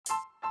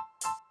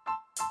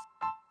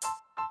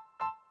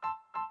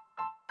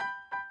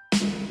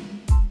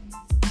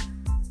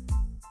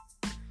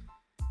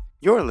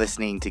You're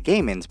listening to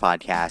Gaiman's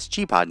podcast,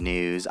 GPod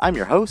News. I'm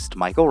your host,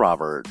 Michael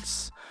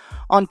Roberts.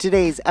 On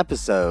today's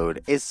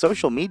episode, is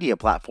social media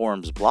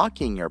platforms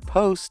blocking your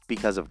post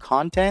because of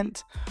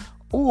content?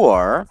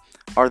 Or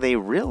are they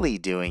really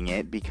doing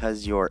it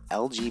because you're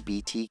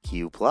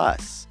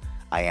LGBTQ+?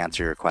 I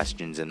answer your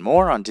questions and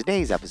more on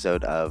today's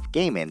episode of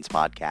Gaiman's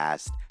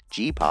podcast,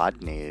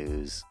 GPod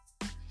News.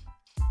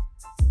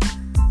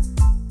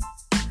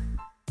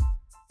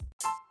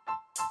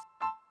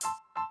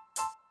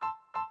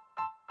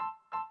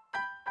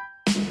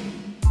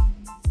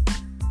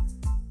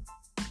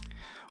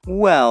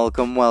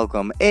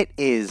 Welcome. It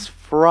is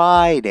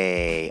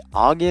Friday,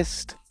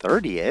 August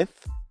 30th,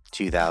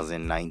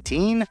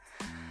 2019.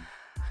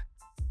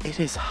 It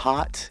is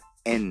hot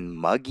and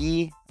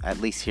muggy,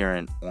 at least here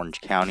in Orange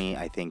County.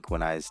 I think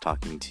when I was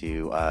talking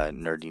to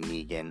Nerdy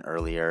Negan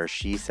earlier,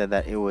 she said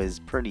that it was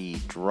pretty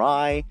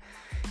dry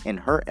in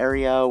her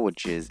area,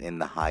 which is in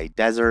the high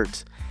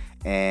desert.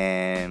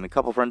 And a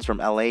couple friends from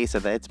LA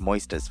said that it's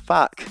moist as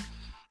fuck,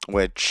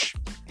 which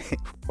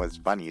was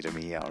funny to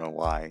me. I don't know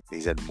why. They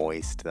said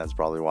moist. That's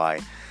probably why.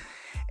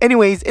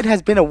 Anyways, it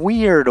has been a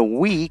weird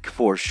week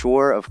for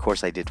sure. Of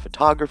course, I did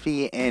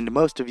photography, and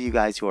most of you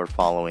guys who are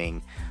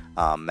following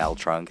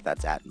Meltrunk,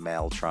 that's at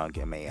Meltrunk,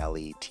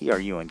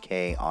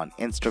 Maletrunk on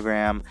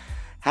Instagram,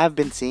 have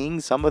been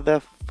seeing some of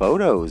the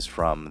photos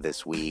from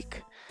this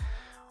week,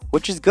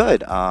 which is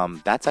good.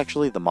 That's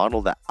actually the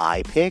model that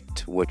I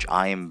picked, which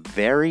I am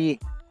very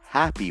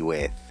happy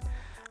with.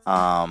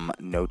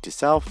 Note to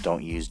self,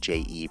 don't use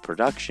JE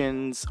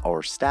Productions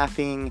or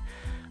staffing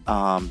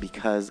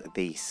because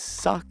they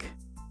suck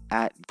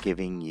at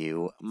giving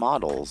you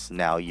models.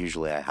 Now,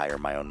 usually I hire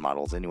my own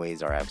models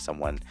anyways, or I have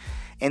someone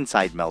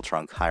inside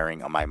Meltrunk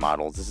hiring my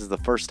models. This is the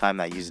first time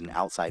I used an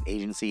outside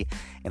agency,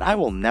 and I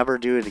will never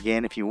do it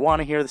again. If you want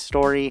to hear the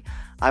story,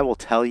 I will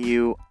tell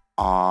you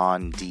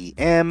on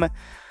DM.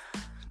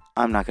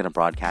 I'm not going to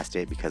broadcast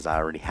it because I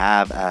already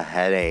have a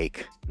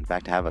headache. In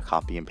fact, I have a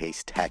copy and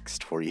paste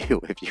text for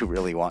you if you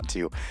really want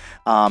to.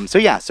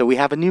 So we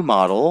have a new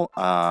model.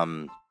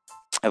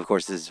 Of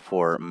course, this is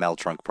for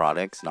Meltrunk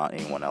products, not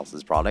anyone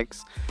else's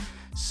products.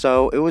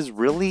 So it was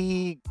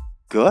really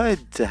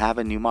good to have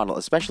a new model,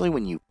 especially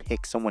when you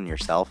pick someone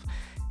yourself.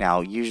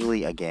 Now,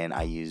 usually, again,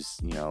 I use,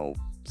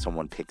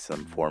 someone picks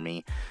them for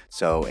me.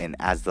 So, and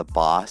as the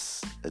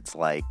boss, it's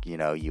like,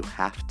 you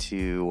have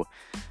to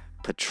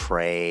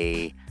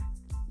portray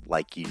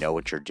like you know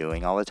what you're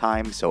doing all the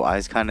time. So I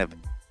was kind of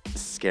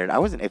scared. I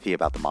wasn't iffy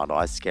about the model.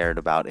 I was scared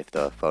about if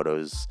the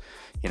photos,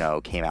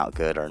 came out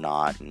good or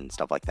not and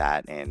stuff like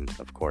that. And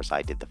of course,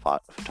 I did the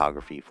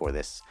photography for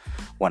this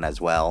one as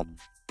well,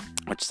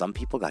 which some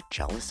people got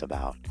jealous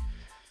about.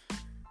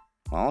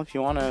 Well, if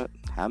you want to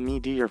have me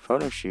do your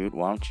photo shoot,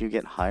 why don't you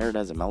get hired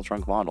as a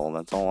Meltrunk model?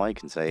 That's all I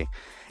can say.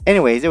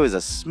 Anyways, it was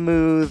a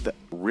smooth,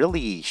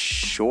 really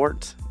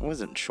short. It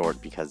wasn't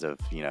short because of,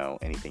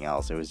 anything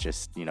else. It was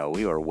just,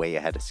 we were way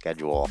ahead of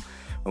schedule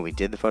when we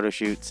did the photo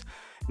shoots.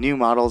 New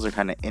models are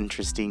kind of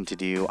interesting to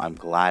do. I'm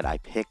glad I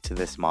picked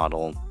this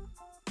model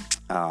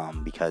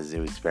because it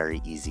was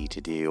very easy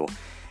to do.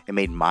 It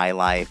made my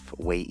life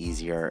way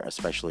easier,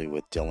 especially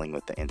with dealing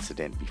with the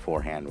incident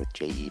beforehand with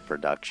JE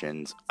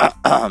Productions.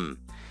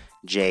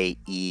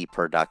 JE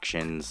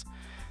Productions.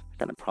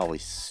 They're going to probably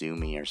sue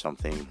me or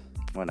something.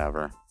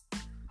 Whatever.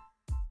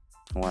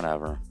 I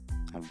have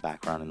a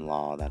background in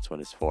law. That's what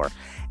it's for.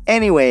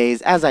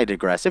 Anyways, as I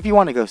digress, if you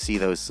want to go see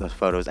those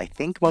photos, I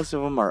think most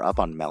of them are up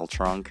on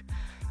Meltrunk.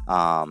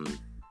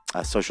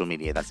 Social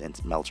media, that's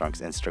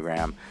Meltrunk's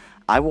Instagram.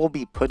 I will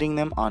be putting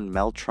them on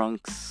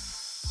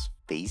Meltrunk's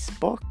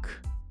Facebook,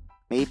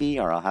 maybe,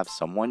 or I'll have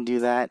someone do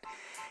that.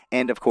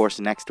 And of course,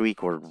 next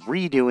week we're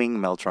redoing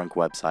Meltrunk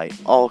website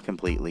all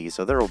completely,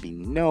 so there will be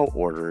no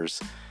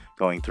orders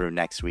going through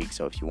next week.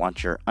 So if you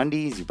want your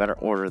undies, you better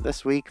order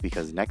this week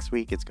because next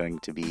week it's going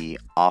to be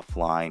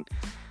offline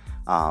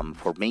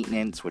for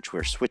maintenance, which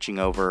we're switching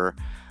over.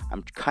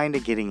 I'm kind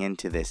of getting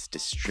into this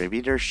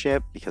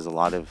distributorship because a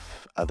lot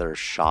of other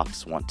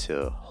shops want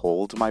to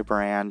hold my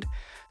brand.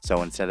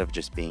 So instead of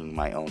just being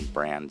my own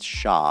brand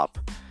shop,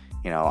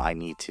 I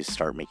need to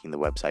start making the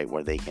website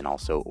where they can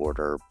also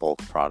order bulk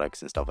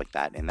products and stuff like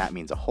that. And that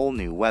means a whole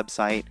new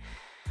website,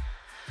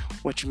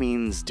 which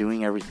means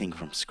doing everything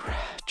from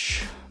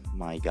scratch.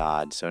 My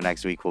God. So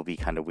next week will be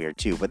kind of weird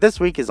too. But this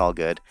week is all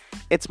good.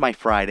 It's my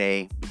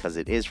Friday because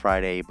it is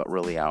Friday, but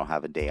really I don't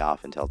have a day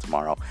off until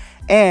tomorrow.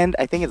 And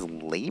I think it's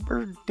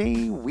Labor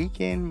Day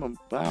weekend.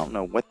 I don't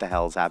know what the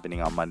hell is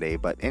happening on Monday.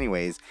 But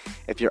anyways,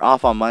 if you're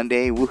off on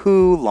Monday,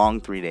 woohoo, long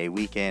 3-day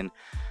weekend.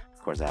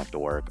 Of course, I have to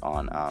work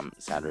on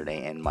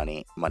Saturday and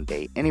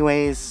Monday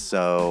anyways,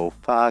 so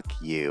fuck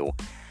you.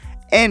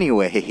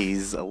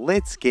 Anyways,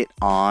 let's get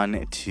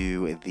on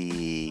to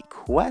the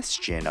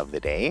question of the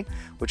day,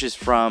 which is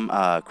from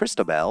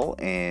Christabel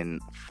in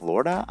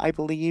Florida, I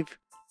believe.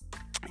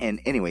 And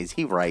anyways,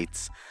 he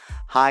writes,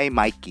 "Hi,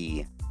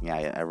 Mikey."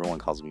 Yeah, everyone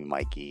calls me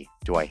Mikey.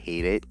 Do I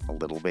hate it? A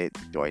little bit.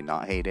 Do I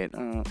not hate it?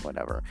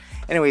 Whatever.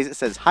 Anyways, it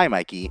says, "Hi,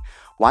 Mikey.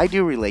 Why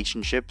do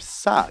relationships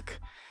suck?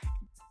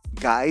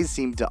 Guys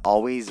seem to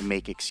always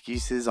make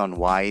excuses on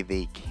why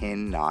they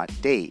cannot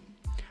date.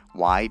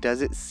 Why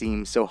does it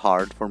seem so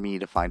hard for me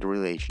to find a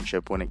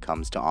relationship when it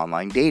comes to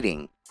online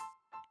dating?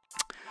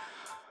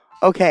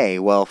 Okay,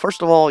 well,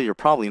 first of all, you're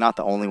probably not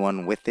the only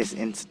one with this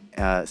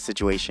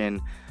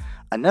situation.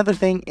 Another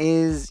thing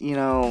is,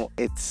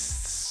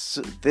 it's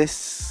this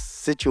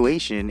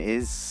situation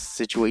is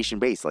situation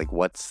based. Like,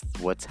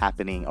 what's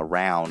happening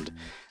around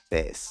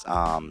this?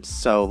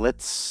 So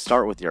let's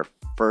start with your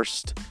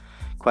first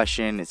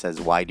question. It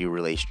says, why do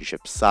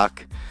relationships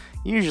suck?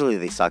 Usually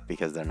they suck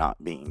because they're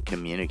not being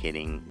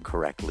communicating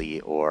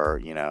correctly,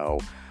 or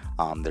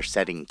they're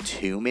setting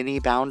too many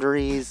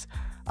boundaries.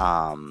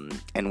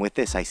 And with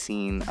this, I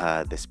seen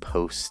this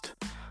post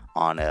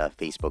on a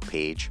Facebook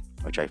page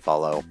which I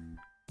follow,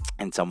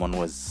 and someone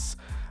was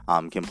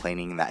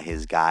complaining that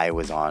his guy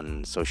was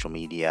on social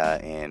media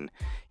and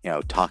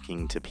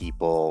talking to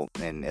people,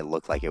 and it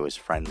looked like it was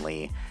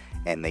friendly,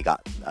 and they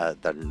got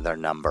their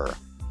number.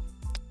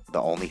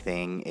 The only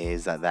thing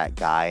is that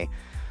guy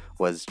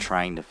was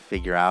trying to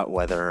figure out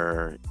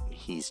whether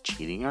he's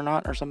cheating or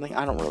not or something.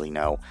 I don't really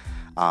know.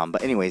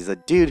 But anyways, the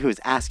dude who was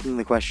asking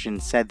the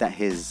question said that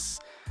his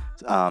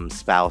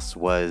spouse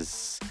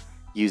was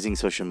using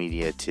social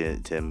media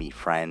to meet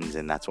friends,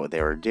 and that's what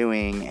they were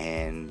doing,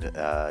 and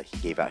he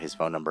gave out his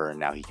phone number, and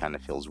now he kind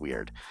of feels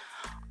weird.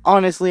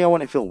 Honestly, I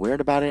wouldn't feel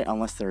weird about it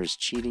unless there is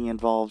cheating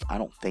involved. I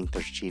don't think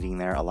there's cheating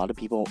there. A lot of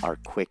people are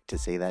quick to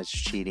say that's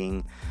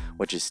cheating,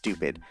 which is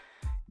stupid.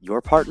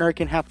 Your partner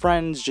can have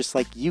friends just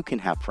like you can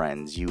have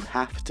friends. You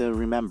have to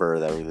remember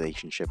that a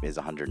relationship is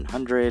 100 and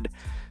 100,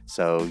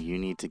 so you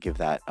need to give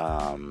that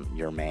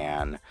your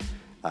man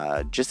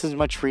just as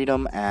much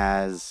freedom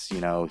as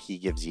he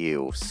gives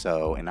you.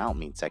 So, and I don't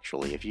mean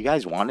sexually. If you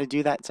guys want to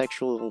do that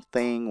sexual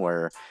thing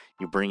where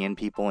you bring in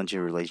people into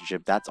your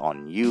relationship, that's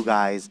on you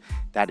guys.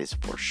 That is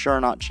for sure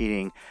not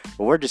cheating.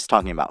 But we're just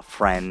talking about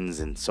friends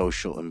and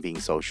social and being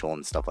social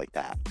and stuff like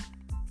that.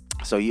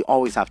 So you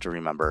always have to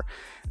remember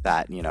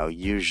that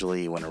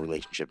usually when a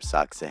relationship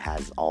sucks, it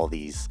has all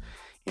these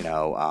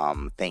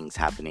things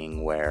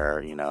happening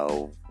where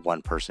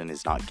one person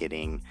is not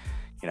getting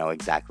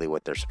exactly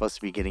what they're supposed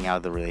to be getting out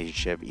of the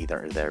relationship.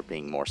 Either they're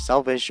being more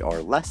selfish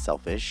or less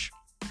selfish,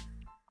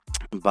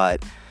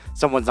 but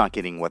someone's not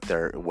getting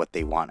what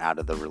they want out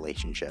of the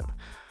relationship.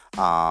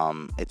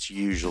 It's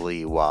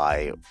usually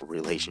why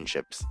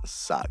relationships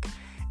suck.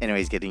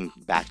 Anyways, getting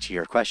back to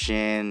your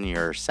question,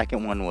 your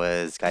second one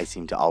was, guys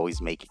seem to always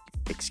make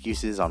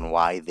excuses on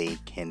why they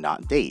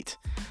cannot date.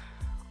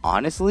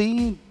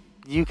 Honestly,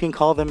 you can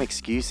call them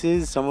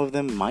excuses. Some of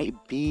them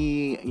might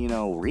be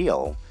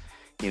real.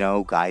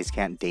 Guys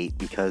can't date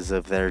because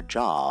of their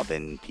job,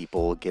 and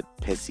people get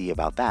pissy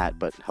about that.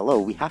 But hello,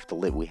 we have to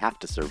live, we have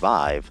to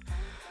survive.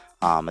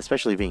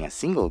 Especially being a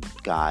single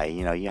guy,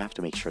 you have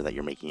to make sure that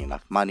you're making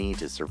enough money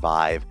to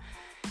survive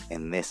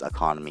in this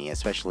economy,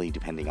 especially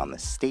depending on the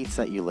states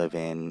that you live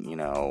in.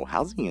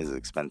 Housing is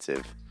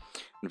expensive.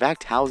 In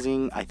fact,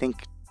 housing, I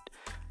think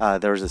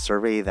there was a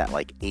survey that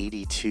like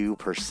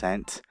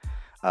 82%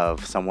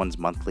 of someone's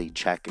monthly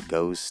check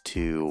goes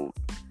to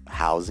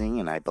housing,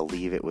 and I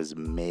believe it was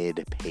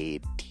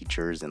mid-paid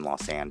teachers in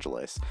Los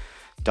Angeles.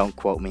 Don't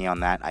quote me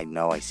on that. I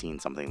know I seen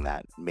something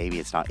that maybe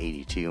it's not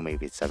 82,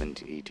 maybe it's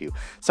 72.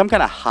 Some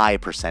kind of high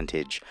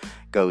percentage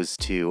goes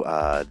to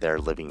their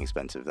living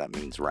expenses. That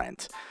means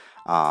rent.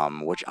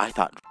 Which I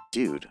thought,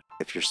 dude,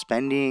 if you're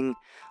spending,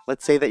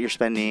 let's say that you're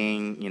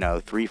spending,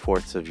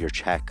 3/4 of your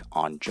check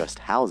on just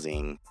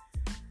housing,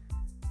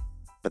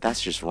 but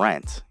that's just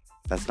rent.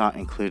 That's not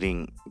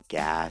including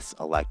gas,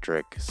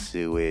 electric,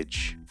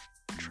 sewage,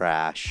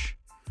 trash,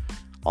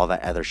 all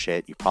that other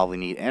shit. You probably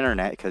need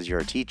internet because you're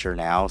a teacher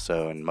now,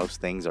 and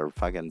most things are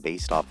fucking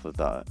based off of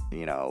the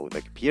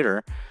the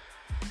computer.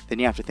 Then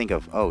you have to think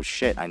of, oh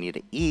shit, I need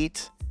to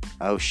eat.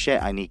 Oh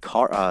shit, I need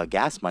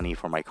gas money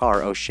for my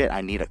car. Oh shit,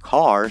 I need a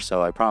car,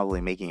 so I'm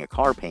probably making a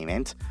car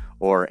payment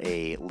or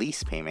a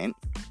lease payment.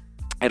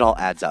 It all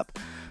adds up.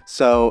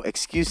 So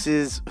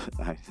excuses,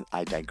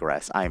 I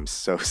digress. I'm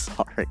so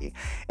sorry.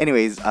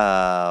 Anyways,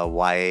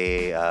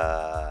 why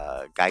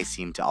guys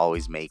seem to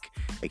always make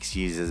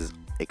excuses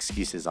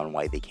on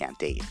why they can't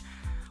date.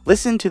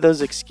 Listen to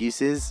those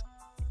excuses.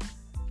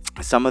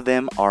 Some of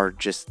them are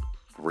just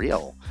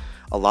real.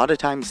 A lot of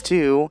times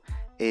too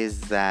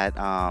is that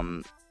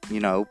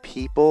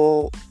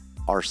people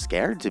are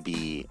scared to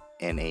be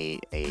in a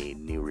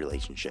new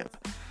relationship.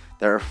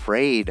 They're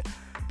afraid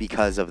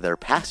because of their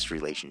past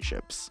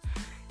relationships.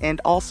 And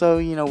also,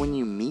 when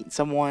you meet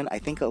someone, I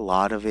think a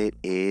lot of it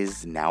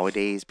is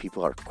nowadays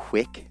people are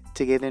quick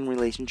to get in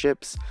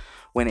relationships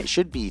when it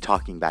should be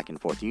talking back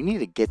and forth. You need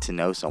to get to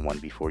know someone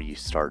before you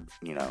start,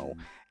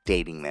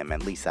 dating them.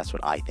 At least that's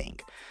what I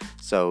think.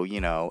 So,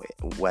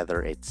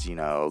 whether it's,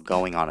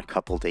 going on a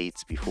couple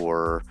dates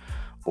before,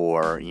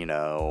 or, if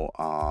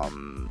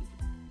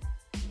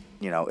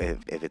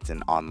it's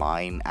an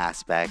online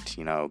aspect,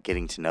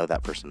 getting to know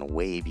that person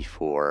way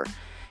before,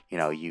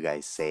 you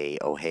guys say,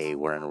 oh, hey,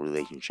 we're in a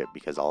relationship,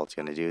 because all it's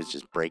going to do is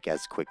just break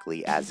as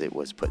quickly as it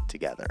was put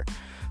together.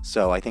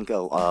 So I think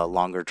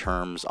longer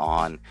terms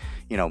on,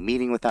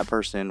 meeting with that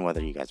person,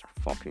 whether you guys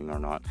are fucking or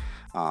not,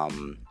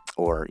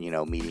 or,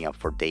 meeting up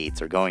for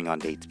dates or going on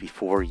dates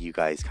before you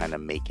guys kind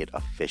of make it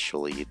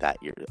officially that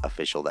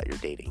you're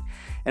dating.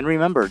 And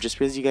remember, just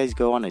because you guys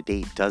go on a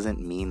date doesn't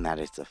mean that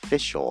it's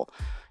official.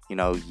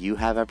 You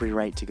have every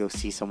right to go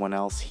see someone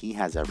else. He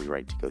has every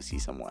right to go see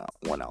someone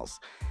else.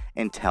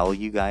 Until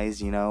you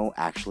guys,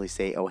 actually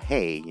say, oh,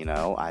 hey,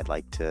 I'd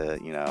like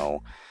to,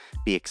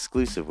 be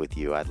exclusive with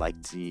you. I'd like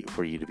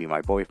for you to be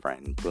my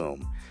boyfriend.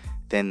 Boom.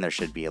 Then there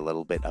should be a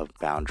little bit of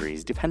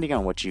boundaries, depending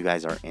on what you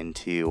guys are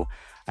into.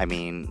 I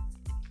mean,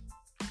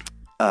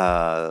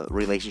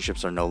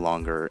 relationships are no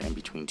longer in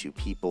between two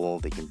people.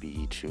 They can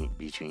be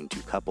between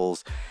two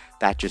couples.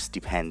 That just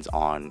depends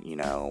on,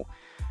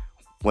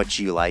 what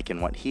you like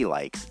and what he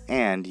likes.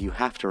 And you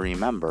have to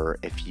remember,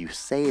 if you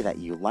say that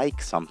you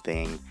like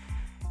something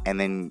and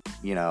then,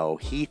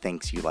 he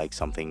thinks you like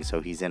something,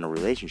 so he's in a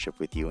relationship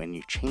with you, and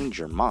you change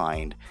your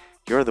mind,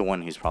 you're the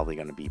one who's probably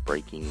going to be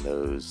breaking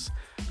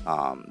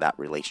that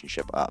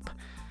relationship up.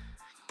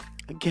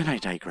 Again, I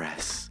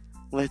digress.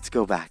 Let's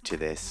go back to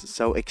this.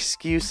 So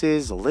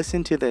excuses,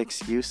 listen to the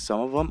excuse.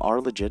 Some of them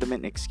are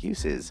legitimate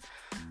excuses.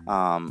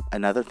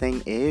 Another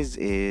thing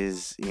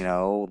is,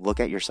 look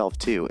at yourself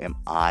too. Am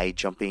I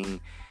jumping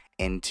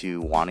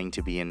into wanting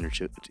to be in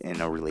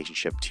a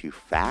relationship too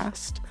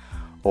fast?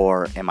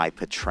 Or am I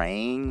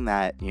portraying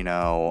that,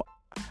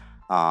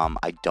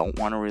 I don't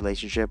want a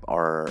relationship?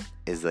 Or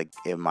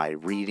am I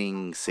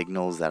reading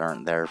signals that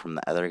aren't there from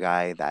the other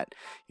guy, that,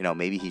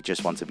 maybe he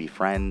just wants to be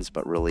friends,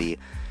 but really,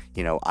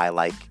 I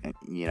like,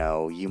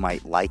 you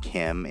might like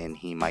him and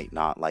he might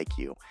not like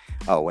you.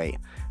 Oh, wait.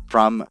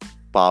 From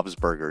Bob's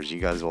Burgers, you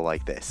guys will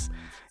like this.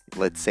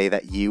 Let's say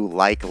that you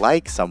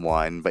like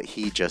someone, but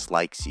he just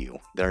likes you.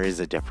 There is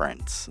a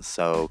difference.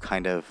 So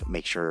kind of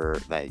make sure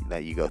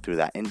that you go through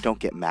that, and don't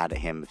get mad at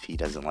him if he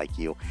doesn't like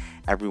you.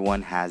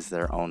 Everyone has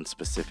their own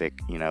specific,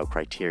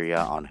 criteria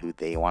on who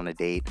they want to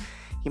date.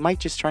 He might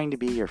just trying to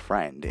be your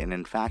friend. And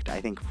in fact,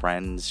 I think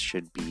friends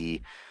should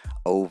be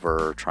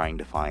over trying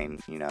to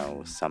find,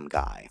 some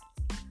guy.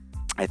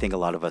 I think a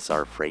lot of us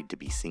are afraid to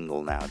be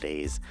single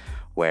nowadays,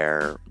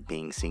 where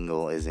being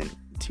single isn't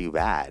too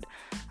bad.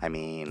 I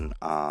mean,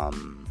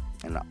 and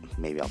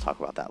maybe I'll talk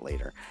about that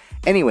later.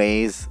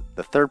 Anyways,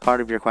 the third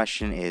part of your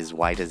question is,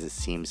 why does it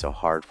seem so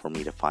hard for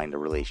me to find a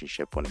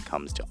relationship when it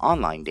comes to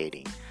online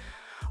dating?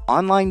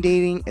 Online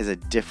dating is a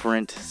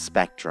different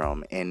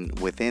spectrum, and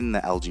within the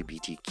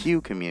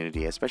LGBTQ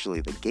community, especially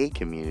the gay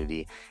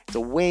community, it's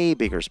a way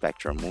bigger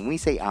spectrum. When we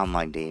say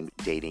online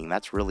dating,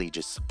 that's really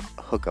just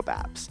hookup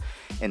apps,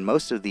 and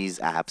most of these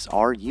apps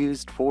are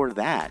used for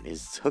that,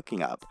 is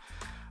hooking up.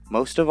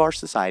 Most of our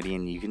society,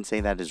 and you can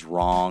say that is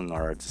wrong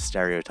or it's a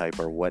stereotype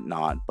or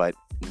whatnot, but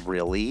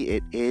really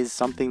it is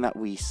something that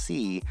we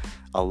see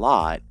a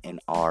lot in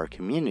our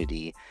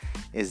community,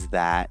 is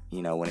that,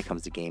 when it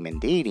comes to game and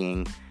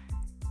dating,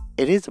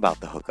 it is about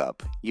the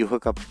hookup. You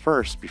hook up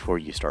first before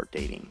you start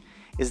dating.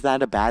 Is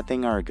that a bad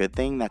thing or a good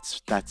thing?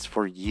 That's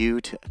for you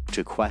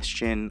to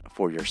question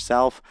for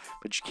yourself,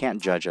 but you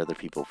can't judge other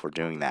people for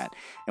doing that.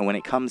 And when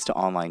it comes to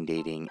online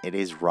dating, it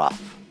is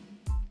rough.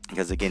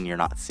 Because again, you're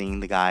not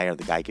seeing the guy, or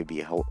the guy could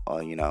be,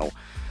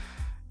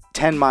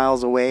 10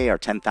 miles away or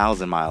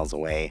 10,000 miles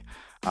away.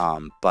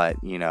 But,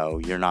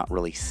 you're not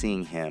really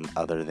seeing him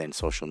other than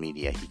social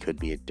media. He could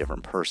be a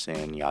different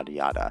person, yada,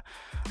 yada.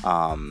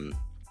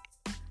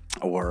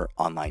 Or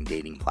online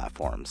dating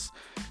platforms.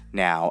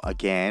 Now,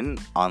 again,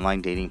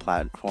 online dating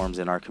platforms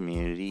in our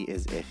community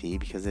is iffy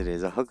because it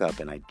is a hookup,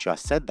 and I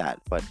just said that,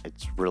 but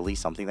it's really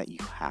something that you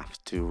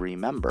have to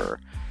remember,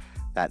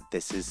 that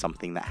this is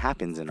something that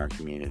happens in our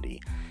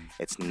community.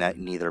 It's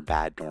neither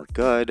bad nor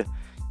good.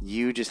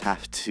 You just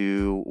have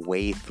to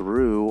weigh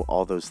through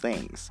all those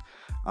things.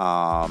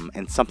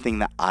 And something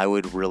that I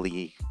would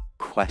really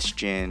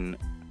question,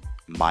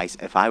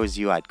 if I was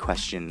you, I'd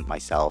question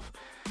myself,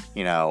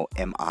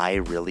 am I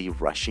really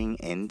rushing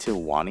into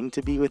wanting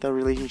to be with a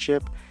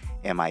relationship?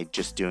 Am I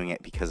just doing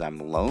it because I'm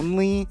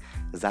lonely?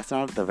 Because that's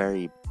not the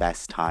very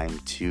best time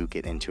to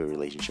get into a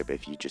relationship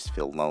if you just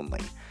feel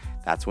lonely.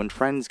 That's when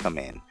friends come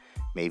in.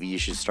 Maybe you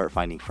should start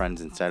finding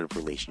friends instead of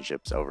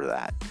relationships over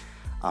that.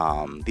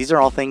 These are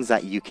all things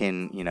that you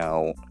can,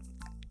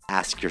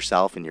 ask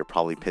yourself, and you're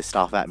probably pissed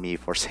off at me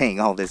for saying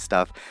all this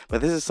stuff,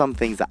 but this is some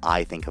things that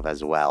I think of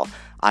as well.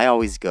 I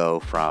always go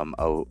from,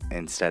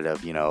 instead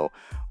of,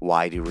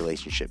 why do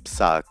relationships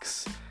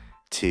sucks,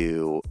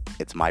 to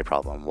it's my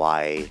problem.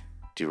 Why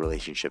do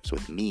relationships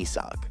with me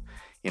suck?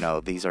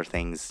 These are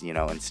things,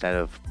 instead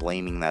of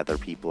blaming the other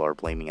people or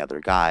blaming other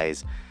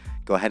guys,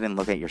 go ahead and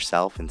look at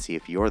yourself and see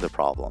if you're the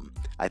problem.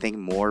 I think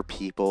more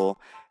people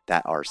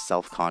that are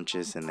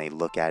self-conscious and they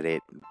look at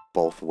it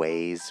both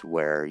ways,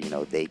 where,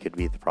 they could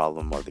be the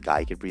problem or the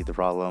guy could be the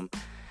problem,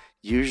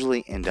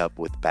 usually end up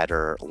with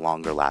better,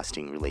 longer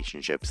lasting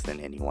relationships than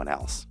anyone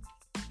else.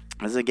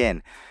 As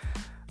again,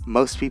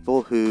 most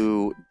people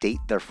who date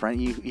their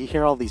friend, you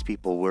hear all these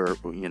people were,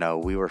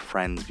 we were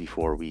friends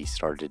before we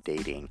started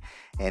dating,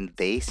 and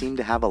they seem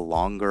to have a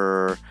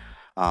longer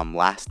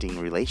lasting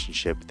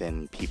relationship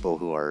than people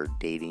who are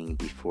dating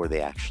before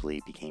they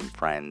actually became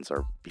friends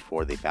or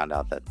before they found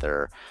out that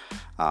their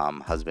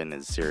husband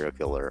is a serial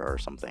killer or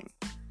something.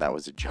 That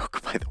was a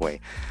joke, by the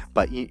way,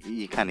 but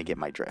you kind of get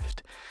my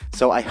drift.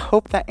 So I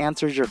hope that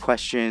answers your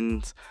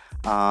questions.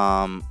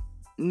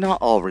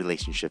 Not all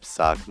relationships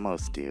suck.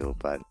 Most do,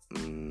 but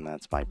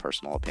that's my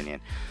personal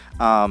opinion.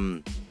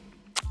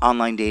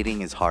 Online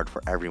dating is hard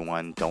for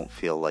everyone. Don't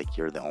feel like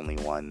you're the only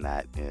one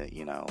that,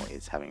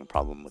 is having a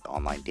problem with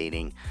online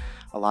dating.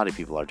 A lot of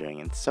people are doing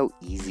it. It's so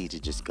easy to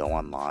just go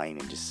online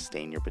and just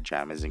stay in your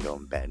pajamas and go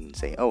in bed and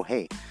say, oh,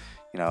 hey,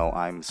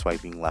 I'm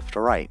swiping left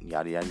or right,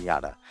 yada, yada,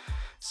 yada.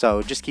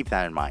 So just keep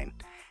that in mind.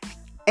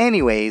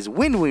 Anyways,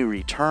 when we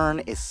return,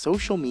 is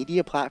social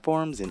media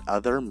platforms and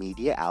other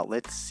media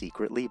outlets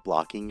secretly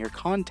blocking your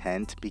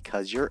content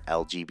because you're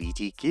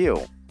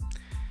LGBTQ?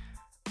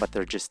 But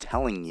they're just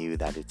telling you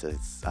that it's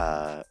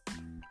a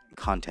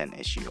content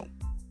issue.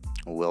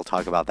 We'll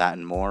talk about that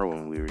and more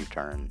when we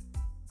return.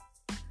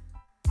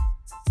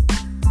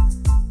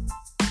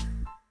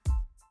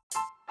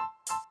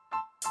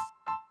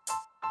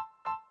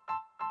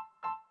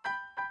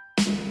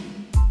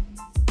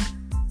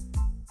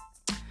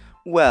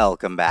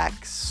 Welcome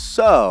back.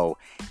 So,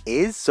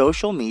 is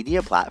social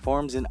media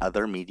platforms and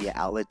other media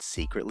outlets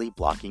secretly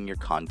blocking your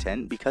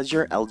content because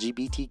you're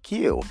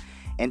LGBTQ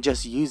and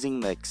just using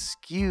the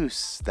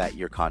excuse that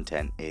your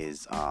content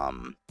is a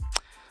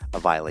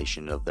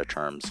violation of their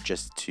terms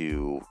just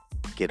to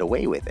get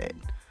away with it?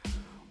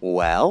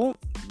 Well,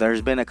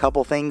 there's been a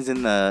couple things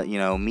in the,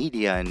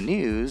 media and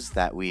news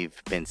that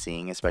we've been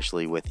seeing,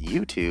 especially with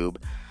YouTube,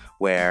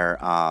 where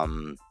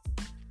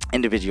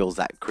individuals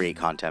that create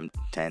content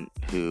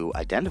who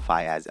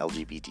identify as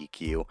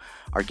LGBTQ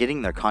are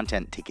getting their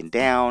content taken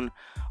down,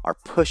 are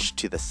pushed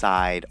to the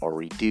side or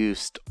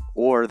reduced,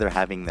 or they're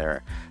having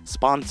their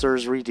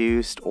sponsors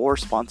reduced, or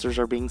sponsors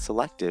are being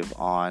selective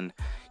on,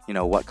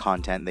 what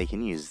content they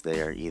can use.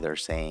 They're either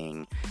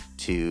saying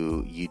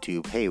to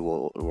YouTube, hey,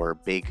 well, we're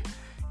big,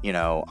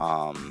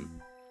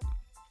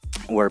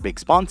 we're a big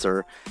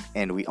sponsor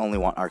and we only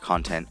want our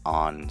content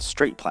on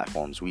straight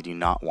platforms. We do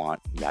not want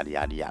yada,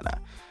 yada,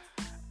 yada.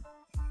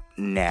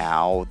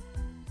 Now,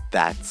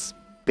 that's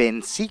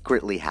been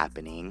secretly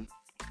happening,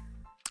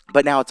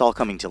 but now it's all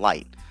coming to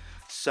light.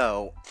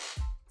 So,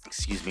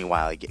 excuse me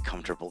while I get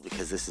comfortable,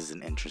 because this is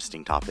an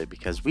interesting topic,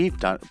 because we've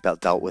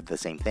dealt with the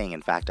same thing.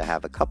 In fact, I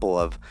have a couple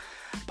of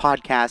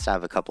podcasts, I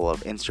have a couple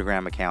of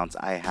Instagram accounts,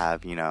 I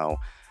have,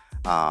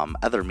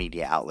 other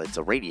media outlets,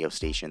 a radio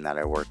station that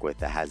I work with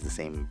that has the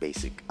same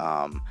basic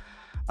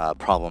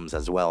problems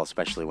as well,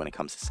 especially when it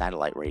comes to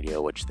satellite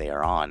radio, which they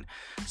are on.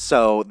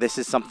 So this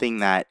is something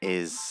that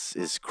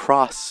is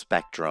cross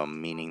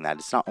spectrum, meaning that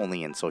it's not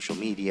only in social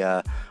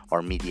media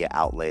or media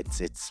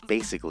outlets, it's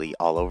basically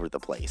all over the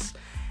place.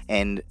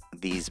 And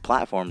these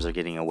platforms are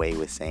getting away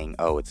with saying,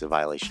 oh, it's a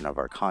violation of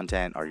our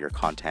content, or your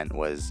content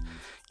was,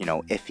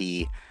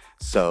 iffy,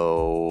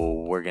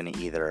 so we're going to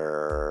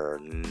either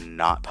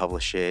not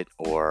publish it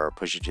or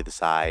push it to the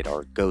side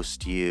or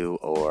ghost you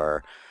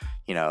or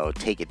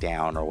take it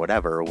down or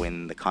whatever,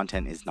 when the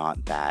content is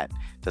not that,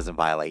 doesn't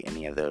violate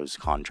any of those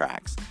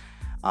contracts.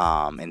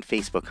 And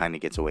Facebook kind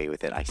of gets away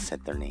with it. I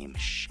said their name,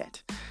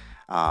 shit.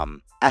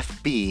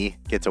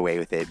 FB gets away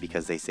with it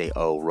because they say,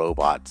 oh,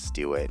 robots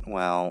do it.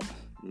 Well,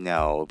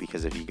 no,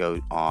 because if you go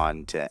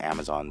on to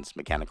Amazon's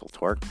Mechanical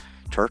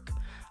Turk,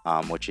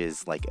 which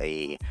is like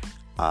a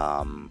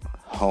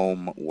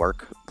home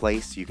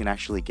workplace, you can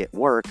actually get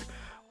work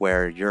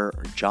where your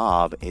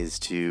job is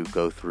to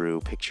go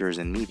through pictures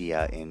and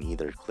media and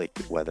either click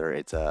whether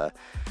it's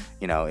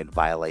it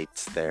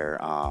violates their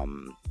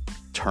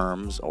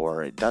terms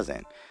or it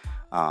doesn't.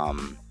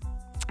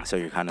 So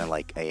you're kind of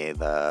like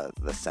the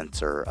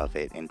censor of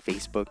it. And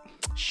Facebook,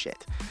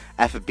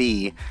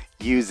 FB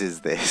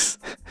uses this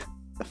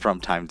from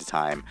time to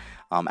time,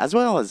 as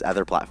well as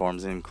other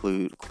platforms,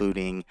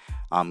 including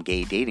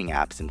gay dating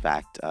apps. In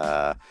fact,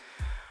 I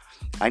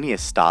need to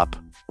stop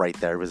right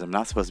there because I'm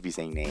not supposed to be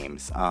saying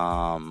names.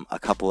 A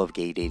couple of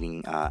gay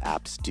dating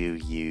apps do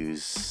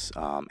use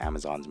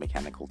Amazon's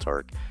Mechanical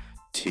Turk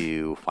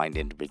to find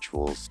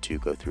individuals to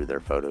go through their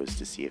photos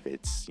to see if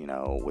it's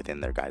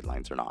within their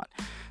guidelines or not.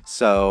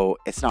 So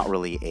it's not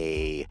really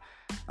a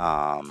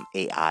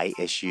AI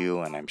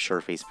issue, and I'm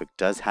sure Facebook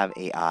does have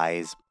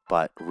AIs,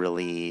 but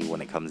really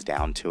when it comes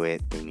down to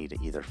it, they need to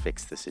either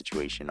fix the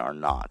situation or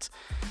not.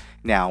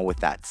 Now, with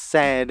that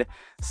said,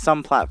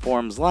 some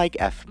platforms like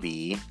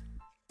FB,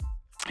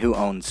 who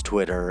owns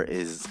Twitter,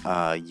 is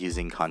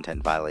using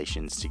content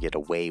violations to get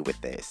away with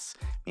this,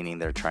 meaning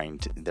they're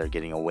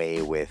getting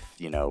away with,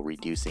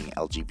 reducing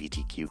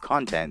LGBTQ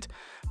content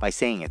by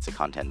saying it's a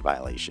content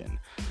violation.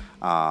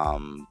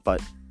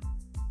 But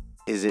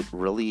is it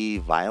really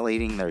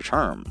violating their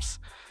terms?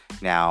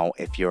 Now,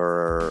 if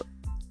you're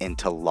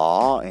into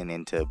law and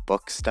into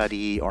book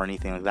study or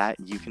anything like that,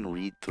 you can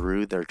read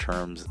through their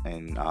terms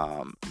and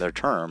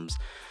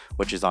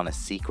which is on a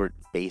secret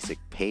basic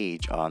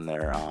page on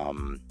their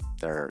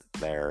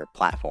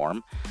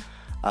platform,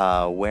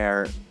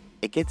 where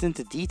it gets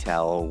into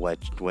detail what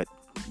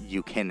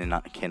you can and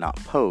cannot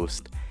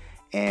post.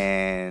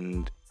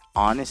 And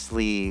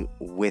honestly,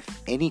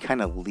 with any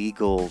kind of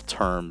legal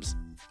terms,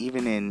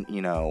 even in,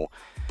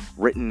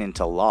 written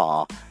into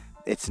law,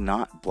 it's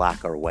not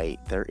black or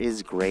white. There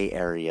is gray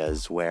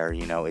areas where,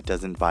 it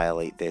doesn't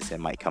violate this. It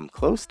might come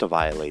close to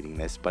violating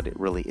this, but it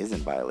really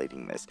isn't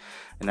violating this.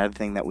 Another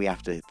thing that we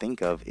have to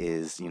think of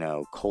is,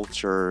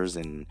 cultures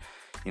and,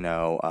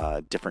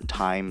 different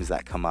times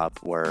that come up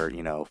where,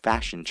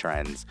 fashion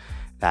trends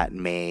that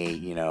may,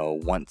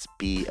 once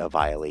be a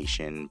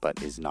violation,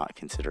 but is not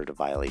considered a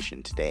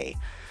violation today.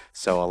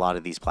 So a lot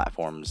of these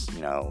platforms,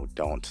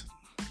 don't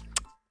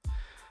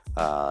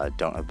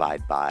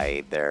abide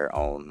by their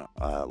own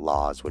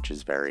laws, which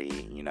is very,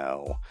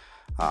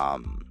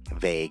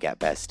 vague at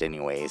best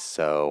anyways.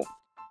 So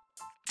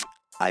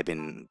I've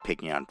been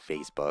picking on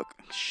Facebook,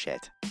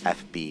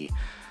 FB,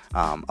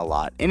 a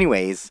lot.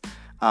 Anyways,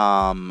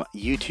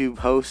 YouTube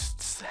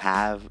hosts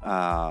have,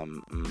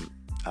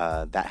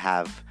 that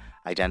have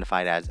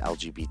identified as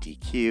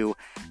LGBTQ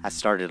has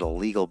started a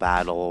legal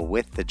battle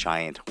with the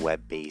giant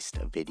web-based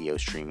video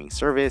streaming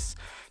service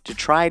to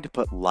try to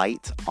put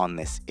light on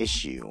this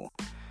issue.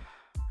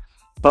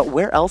 But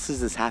where else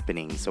is this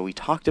happening? So we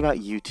talked about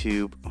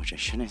YouTube, which I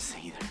shouldn't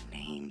say their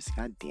names,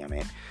 god damn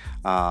it.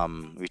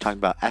 We talked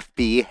about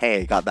FB,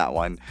 hey, got that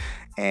one.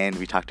 And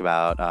we talked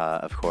about,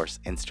 of course,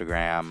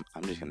 Instagram.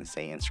 I'm just going to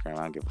say Instagram,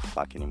 I don't give a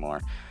fuck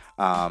anymore.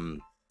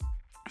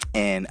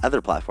 And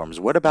other platforms.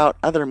 What about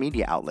other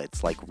media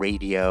outlets like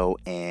radio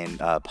and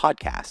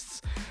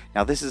podcasts?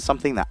 Now, this is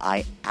something that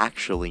I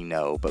actually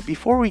know, but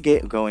before we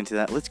go into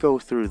that, let's go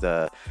through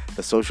the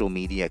social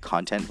media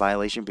content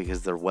violation,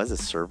 because there was a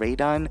survey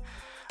done,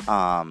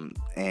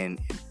 and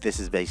this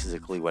is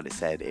basically what it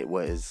said. It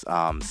was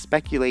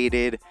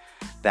speculated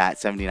that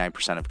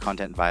 79% of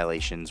content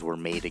violations were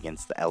made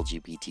against the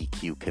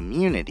LGBTQ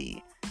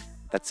community.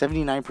 That's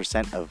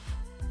 79% of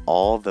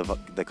all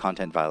the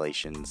content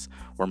violations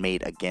were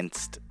made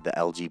against the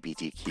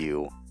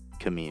LGBTQ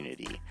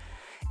community.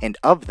 And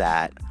of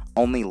that,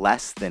 only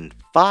less than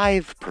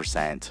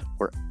 5%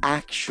 were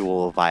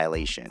actual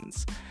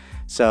violations.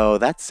 So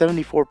that's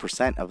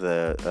 74% of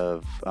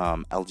the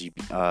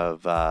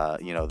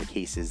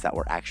cases that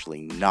were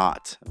actually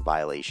not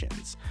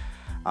violations,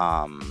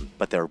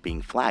 but they were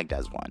being flagged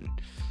as one.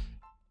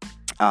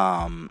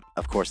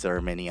 Of course, there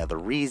are many other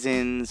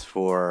reasons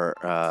for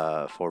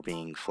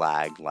being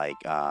flagged, like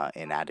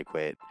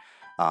inadequate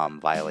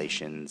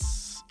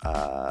violations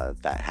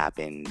that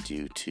happen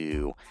due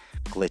to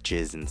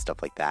glitches and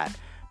stuff like that.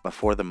 But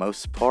for the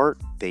most part,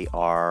 they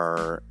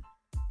are,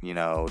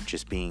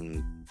 just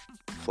being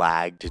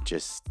flagged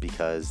just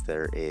because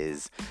there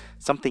is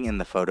something in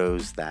the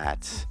photos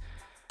that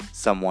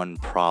someone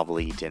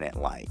probably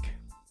didn't like.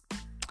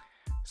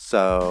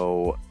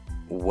 So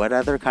what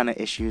other kind of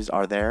issues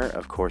are there?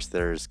 Of course,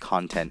 there's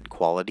content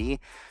quality.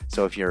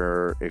 So if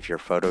your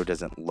photo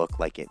doesn't look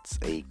like it's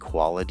a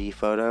quality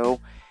photo,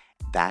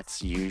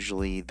 that's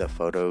usually the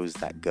photos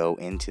that go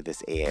into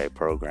this AI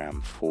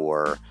program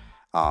for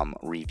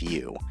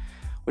review,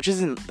 which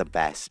isn't the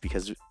best,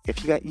 because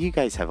if you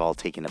guys have all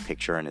taken a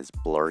picture and it's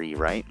blurry,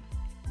 right?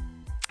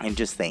 And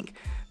just think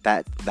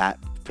that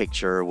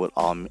picture would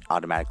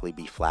automatically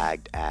be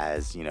flagged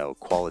as,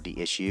 quality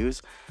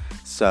issues.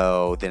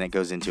 So then it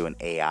goes into an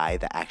AI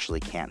that actually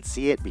can't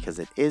see it because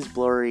it is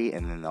blurry,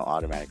 and then they'll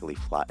automatically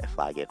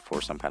flag it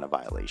for some kind of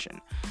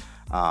violation.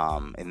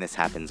 And this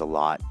happens a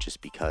lot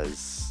just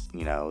because,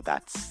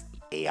 that's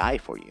AI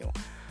for you.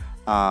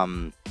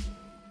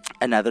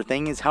 Another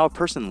thing is how a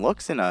person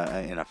looks in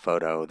a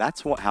photo.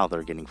 That's how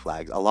they're getting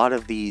flagged. A lot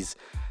of these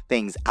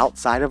things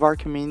outside of our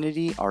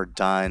community are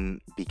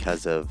done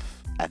because of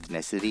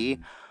ethnicity,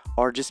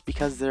 or just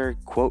because they're,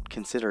 quote,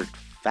 considered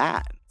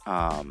fat,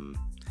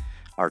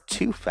 or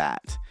too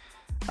fat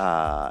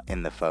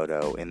in the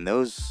photo, and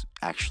those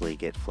actually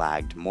get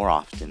flagged more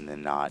often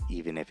than not,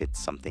 even if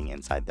it's something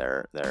inside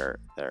their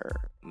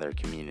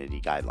community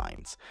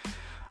guidelines.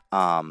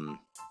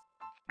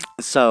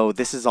 So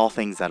this is all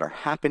things that are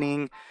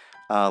happening.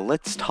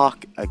 Let's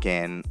talk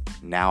again.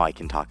 Now I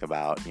can talk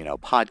about,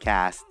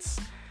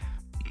 podcasts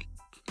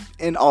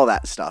and all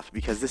that stuff,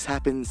 because this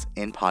happens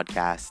in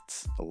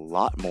podcasts a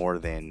lot more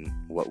than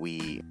what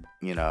we,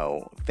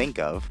 think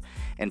of.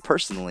 And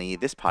personally,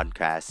 this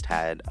podcast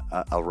had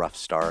a rough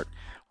start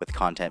with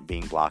content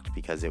being blocked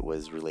because it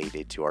was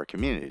related to our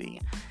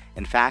community.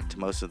 In fact,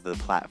 most of the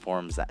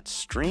platforms that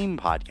stream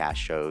podcast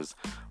shows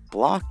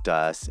blocked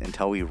us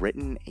until we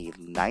written a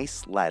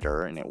nice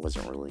letter, and it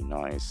wasn't really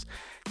nice,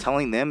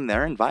 telling them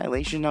they're in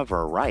violation of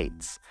our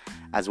rights,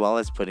 as well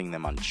as putting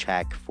them on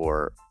check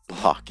for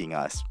blocking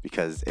us.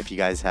 Because if you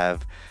guys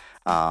have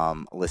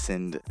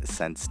listened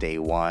since day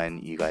one,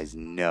 you guys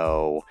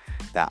know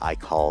that I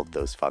called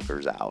those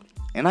fuckers out.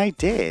 And I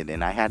did,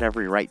 and I had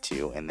every right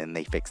to, and then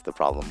they fixed the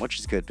problem, which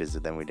is good because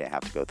then we didn't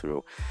have to go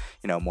through,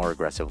 more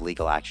aggressive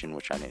legal action,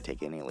 which I didn't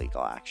take any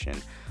legal action.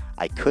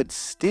 I could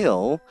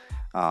still,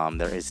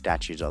 there is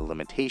statute of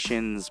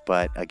limitations,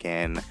 but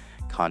again,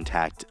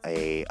 contact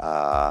a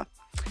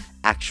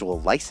actual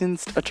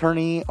licensed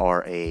attorney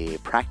or a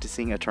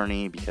practicing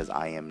attorney, because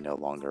I am no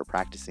longer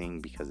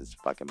practicing because it's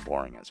fucking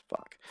boring as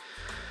fuck.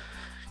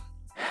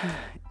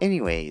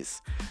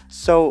 Anyways,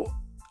 so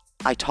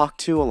I talked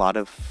to a lot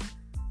of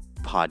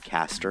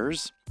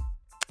podcasters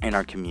in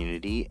our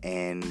community,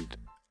 and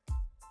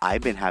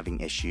I've been having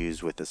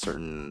issues with a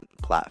certain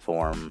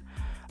platform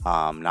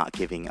not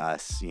giving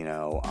us,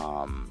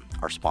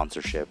 our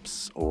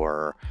sponsorships,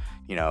 or,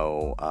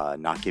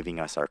 not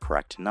giving us our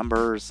correct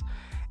numbers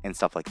and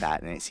stuff like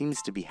that. And it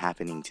seems to be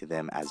happening to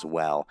them as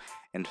well.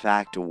 In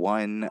fact,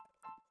 one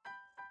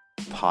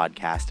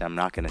podcast, I'm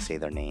not going to say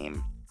their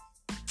name,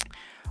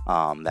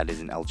 that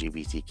is an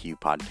LGBTQ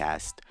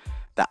podcast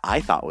that I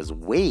thought was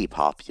way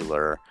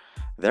popular,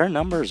 their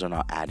numbers are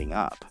not adding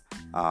up.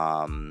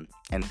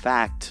 In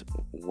fact,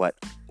 what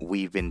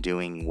we've been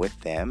doing with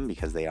them,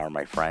 because they are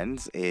my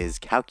friends, is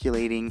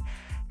calculating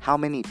how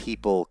many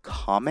people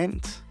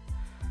comment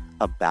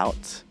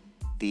about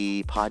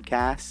the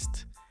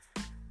podcast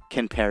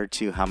compared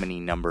to how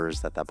many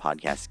numbers that the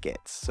podcast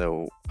gets.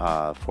 So,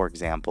 for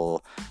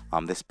example,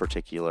 this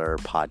particular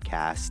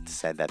podcast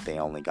said that they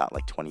only got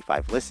like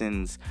 25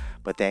 listens,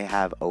 but they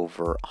have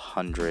over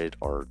 100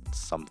 or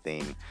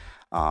something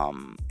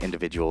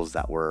individuals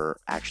that were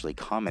actually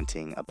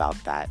commenting about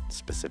that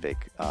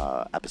specific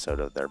episode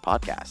of their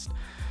podcast.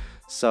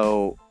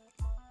 So,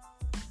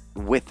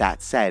 with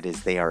that said,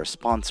 is they are a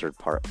sponsored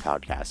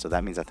podcast, so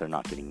that means that they're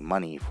not getting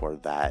money for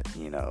that,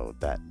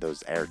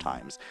 those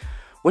airtimes,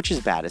 which is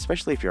bad,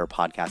 especially if you're a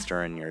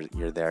podcaster and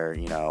you're there.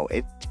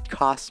 It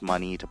costs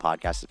money to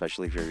podcast,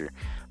 especially if you're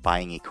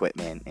buying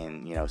equipment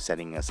and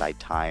setting aside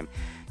time.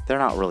 They're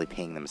not really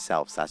paying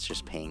themselves. That's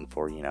just paying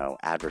for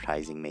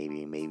advertising,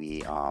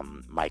 maybe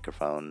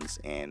microphones,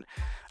 and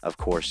of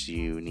course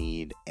you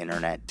need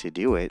internet to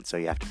do it, so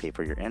you have to pay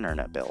for your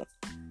internet bill.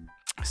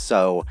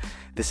 So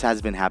this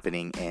has been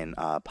happening in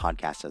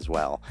podcasts as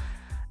well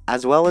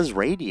as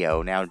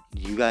radio. Now,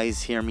 you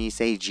guys hear me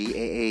say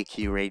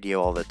GAAQ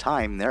radio all the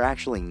time. They're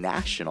actually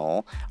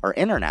national or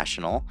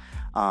international,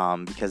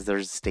 because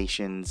there's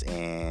stations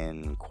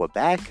in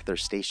Quebec,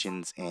 there's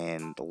stations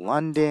in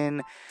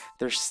London,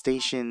 there's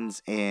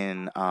stations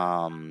in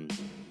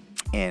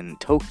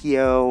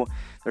Tokyo,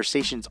 there's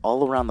stations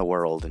all around the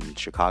world, and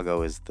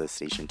Chicago is the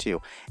station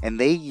too. And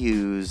they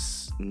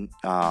use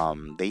a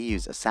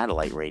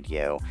satellite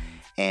radio,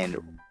 and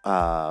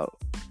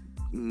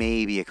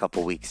maybe a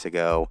couple weeks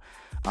ago,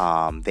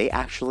 they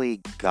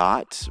actually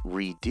got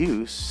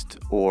reduced,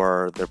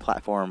 or their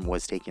platform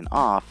was taken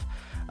off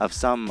of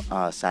some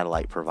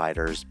satellite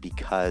providers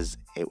because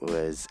it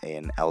was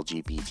an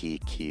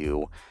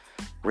LGBTQ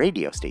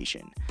radio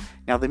station.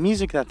 Now, the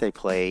music that they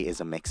play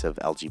is a mix of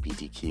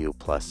LGBTQ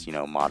plus,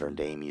 modern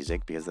day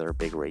music, because they're a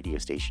big radio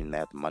station. They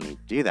have the money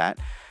to do that.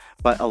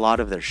 But a lot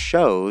of their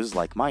shows,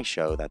 like my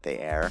show that they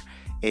air,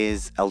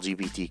 is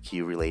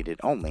LGBTQ related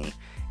only.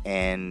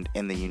 And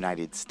in the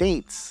United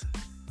States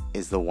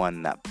is the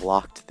one that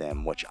blocked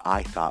them, which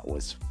I thought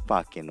was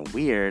fucking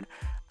weird.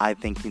 I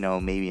think,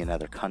 maybe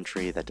another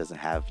country that doesn't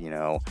have,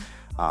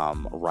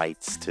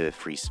 rights to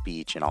free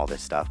speech and all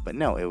this stuff. But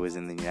no, it was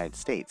in the United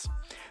States.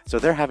 So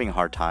they're having a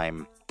hard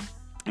time,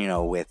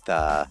 with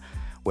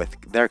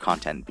their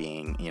content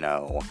being,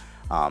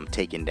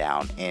 taken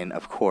down. And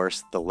of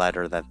course, the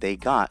letter that they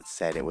got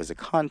said it was a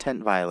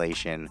content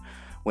violation,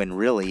 when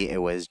really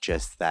it was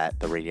just that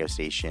the radio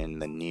station,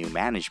 the new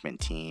management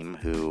team,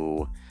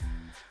 who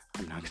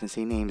I'm not going to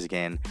say names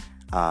again,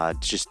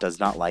 just does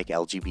not like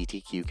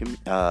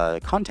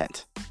LGBTQ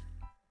content.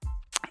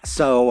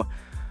 So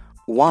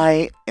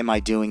why am I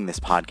doing this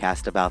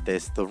podcast about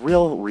this? The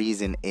real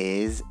reason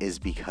is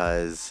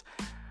because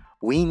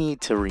we need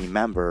to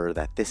remember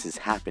that this is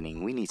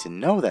happening. We need to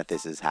know that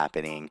this is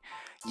happening.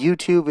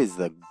 YouTube is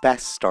the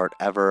best start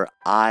ever.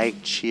 I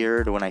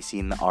cheered when I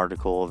seen the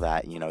article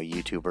that,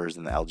 YouTubers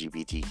in the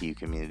LGBTQ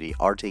community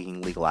are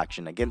taking legal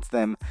action against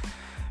them,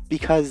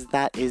 because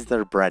that is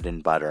their bread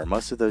and butter.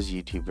 Most of those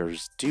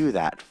YouTubers do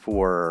that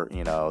for,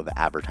 the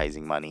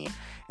advertising money.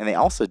 And they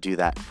also do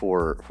that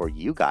for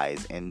you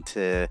guys. And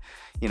to,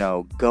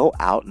 go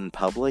out in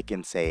public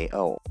and say,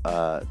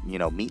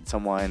 meet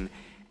someone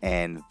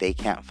and they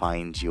can't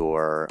find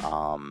your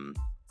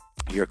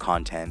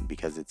content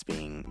because it's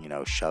being,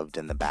 shoved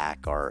in the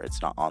back, or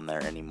it's not on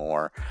there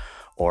anymore,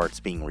 or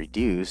it's being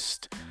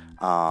reduced.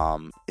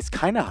 It's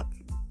kind of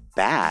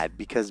bad,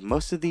 because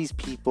most of these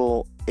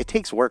people, it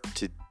takes work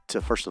to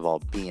first of all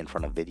be in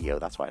front of video.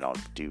 That's why I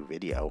don't do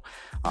video,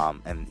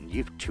 and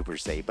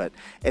YouTubers say, but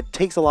it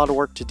takes a lot of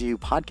work to do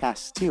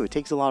podcasts too. It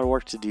takes a lot of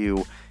work to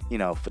do,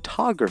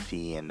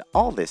 photography and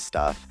all this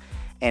stuff.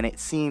 And it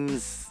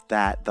seems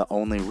that the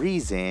only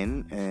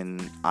reason,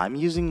 and I'm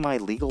using my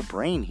legal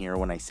brain here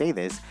when I say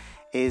this,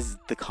 is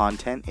the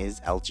content is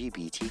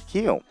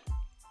LGBTQ.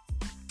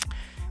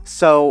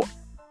 So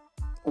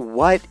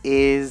what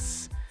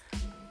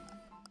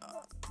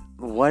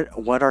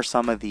are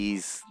some of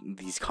these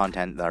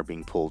content that are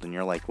being pulled? And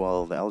you're like,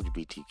 well, the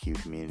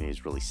LGBTQ community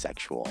is really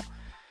sexual.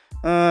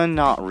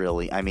 Not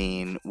really. I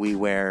mean, we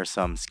wear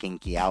some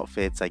skinky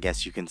outfits, I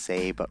guess you can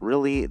say, but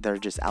really they're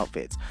just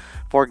outfits.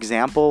 For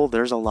example,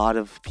 there's a lot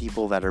of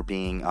people that are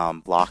being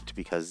blocked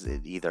because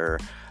either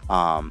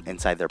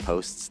inside their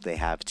posts they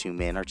have 2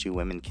 men or 2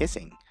 women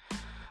kissing.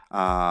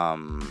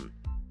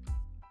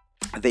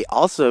 They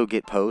also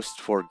get posts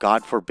for,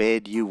 God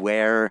forbid, you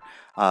wear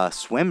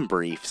swim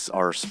briefs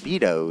or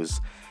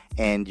Speedos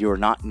and you're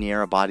not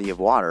near a body of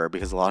water,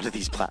 because a lot of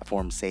these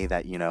platforms say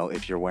that,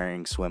 if you're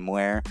wearing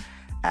swimwear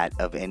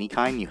of any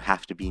kind, you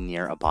have to be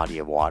near a body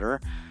of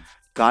water.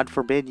 God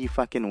forbid you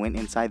fucking went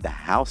inside the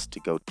house to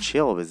go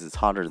chill because it's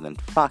hotter than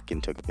fuck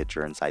and took a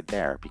picture inside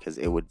there, because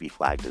it would be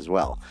flagged as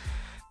well.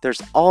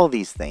 There's all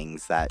these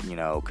things that,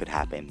 could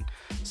happen.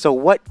 So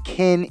what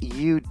can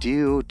you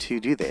do to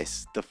do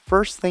this? The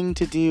first thing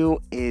to do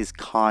is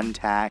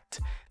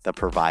contact the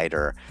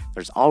provider.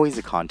 There's always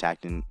a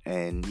contact,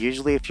 and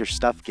usually if your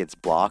stuff gets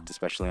blocked,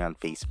 especially on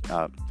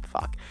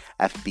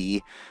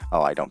FB,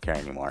 oh, I don't care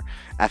anymore,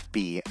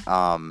 FB,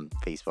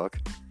 Facebook,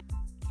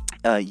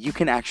 you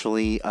can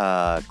actually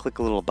click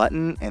a little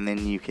button, and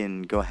then you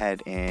can go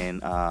ahead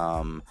and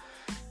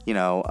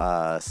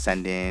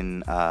send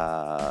in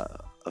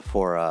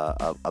for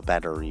a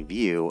better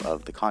review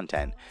of the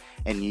content.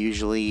 And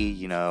usually,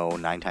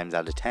 9 times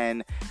out of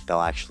 10,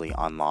 they'll actually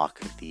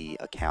unlock the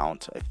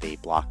account if they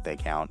block the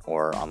account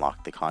or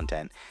unlock the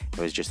content. It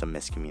was just a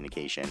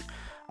miscommunication.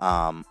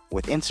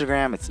 With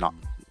Instagram, it's not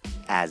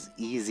as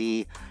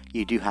easy.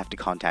 You do have to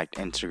contact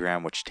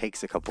Instagram, which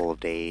takes a couple of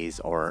days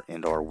or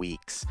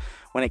weeks.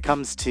 When it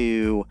comes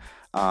to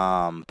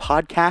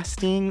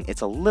podcasting,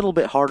 it's a little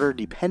bit harder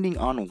depending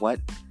on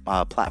what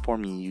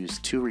platform you use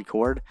to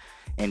record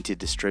and to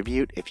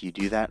distribute, if you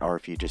do that, or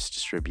if you just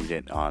distribute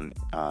it on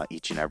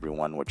each and every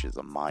one, which is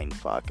a mind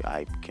fuck.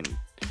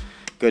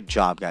 Good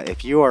job, guys.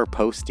 If you are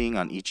posting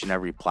on each and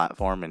every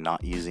platform and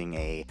not using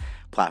a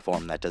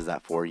platform that does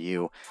that for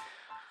you,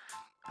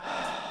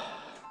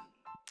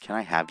 can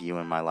I have you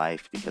in my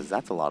life? Because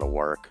that's a lot of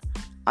work.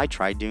 I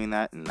tried doing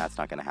that, and that's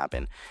not going to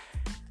happen.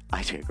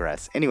 I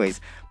digress.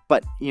 Anyways,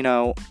 but,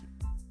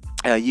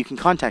 you can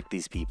contact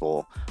these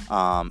people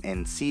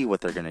and see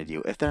what they're going to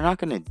do. If they're not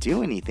going to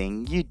do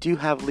anything, you do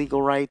have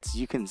legal rights.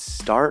 You can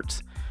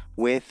start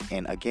with,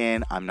 and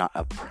again, I'm not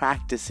a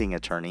practicing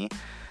attorney,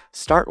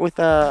 start with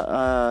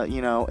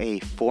a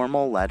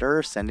formal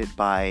letter, send it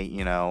by,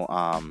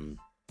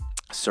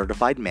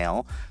 certified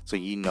mail, so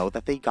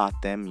that they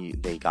got them,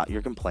 they got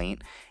your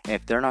complaint. And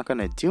if they're not going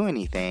to do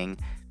anything,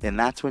 then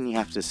that's when you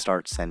have to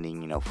start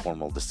sending,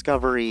 formal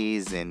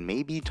discoveries, and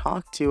maybe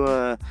talk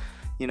to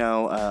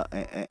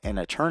an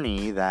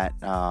attorney that,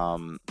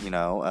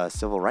 a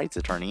civil rights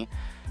attorney,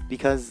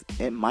 because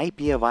it might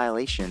be a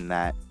violation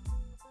that,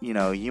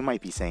 you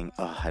might be saying,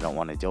 oh, I don't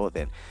want to deal with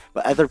it,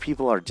 but other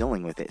people are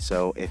dealing with it.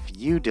 So if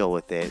you deal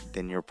with it,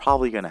 then you're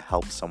probably going to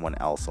help someone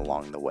else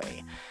along the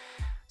way.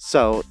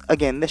 So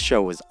again, this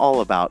show is all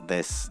about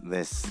this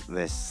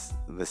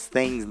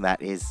thing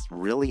that is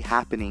really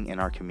happening in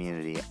our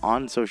community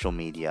on social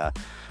media,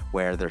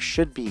 where there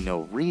should be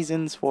no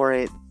reasons for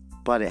it,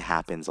 but it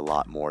happens a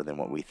lot more than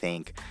what we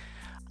think.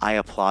 I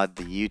applaud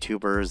the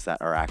YouTubers that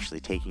are actually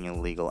taking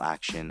illegal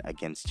action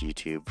against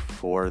YouTube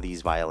for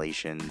these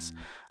violations,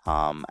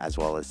 as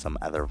well as some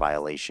other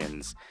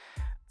violations.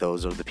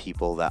 Those are the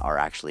people that are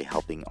actually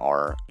helping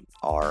our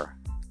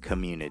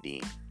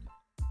community.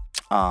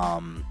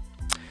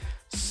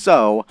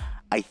 So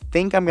I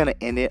think I'm going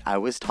to end it. I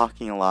was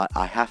talking a lot.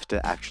 I have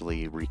to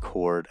actually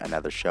record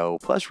another show,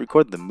 plus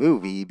record the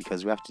movie,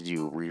 because we have to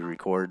do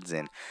re-records,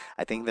 and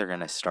I think they're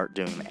going to start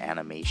doing the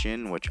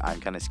animation, which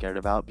I'm kind of scared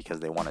about because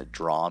they want to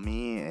draw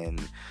me,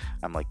 and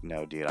I'm like,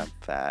 no, dude, I'm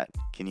fat.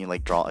 Can you,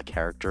 draw a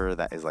character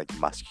that is,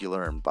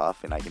 muscular and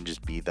buff, and I can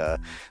just be the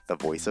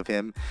voice of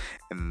him?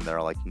 And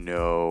they're like,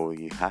 no,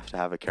 you have to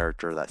have a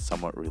character that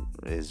somewhat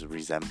is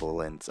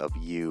resemblance of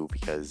you,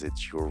 because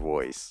it's your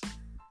voice.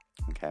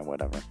 Okay,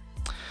 whatever.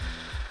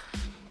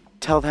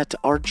 Tell that to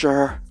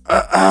Archer.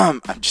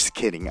 I'm just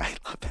kidding. I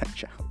love that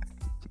show.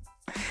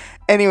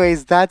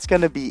 Anyways, that's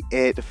going to be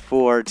it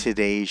for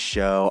today's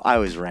show. I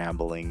was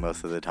rambling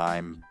most of the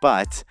time,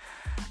 but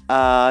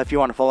if you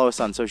want to follow us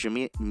on social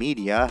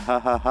media,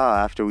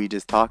 after we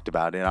just talked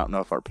about it, I don't know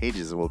if our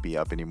pages will be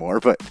up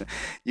anymore, but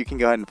you can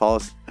go ahead and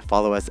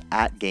follow us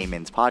at Gay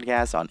Men's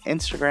Podcast on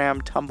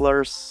Instagram,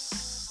 Tumblr,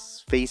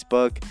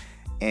 Facebook,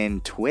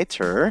 and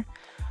Twitter.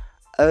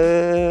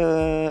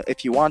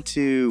 If you want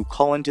to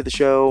call into the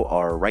show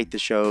or write the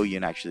show, you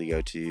can actually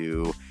go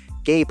to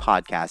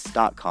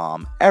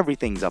gaypodcast.com.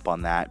 Everything's up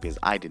on that because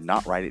I did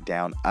not write it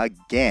down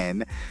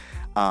again,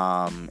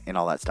 and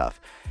all that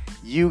stuff.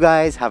 You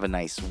guys have a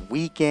nice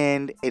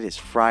weekend. It is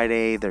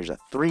Friday. There's a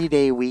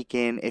 3-day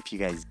weekend. If you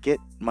guys get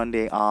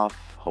Monday off,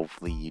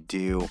 hopefully you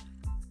do.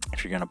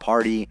 If you're going to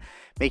party,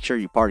 make sure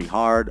you party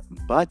hard,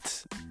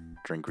 but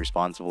drink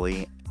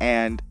responsibly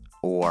and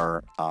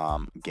or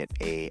get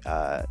a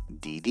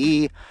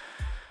DD,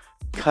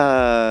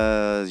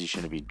 because you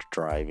shouldn't be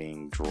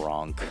driving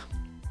drunk.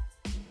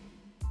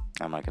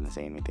 I'm not going to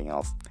say anything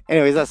else.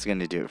 Anyways, that's going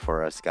to do it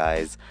for us,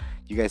 guys.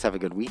 You guys have a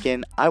good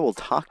weekend. I will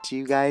talk to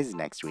you guys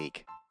next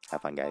week.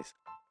 Have fun, guys.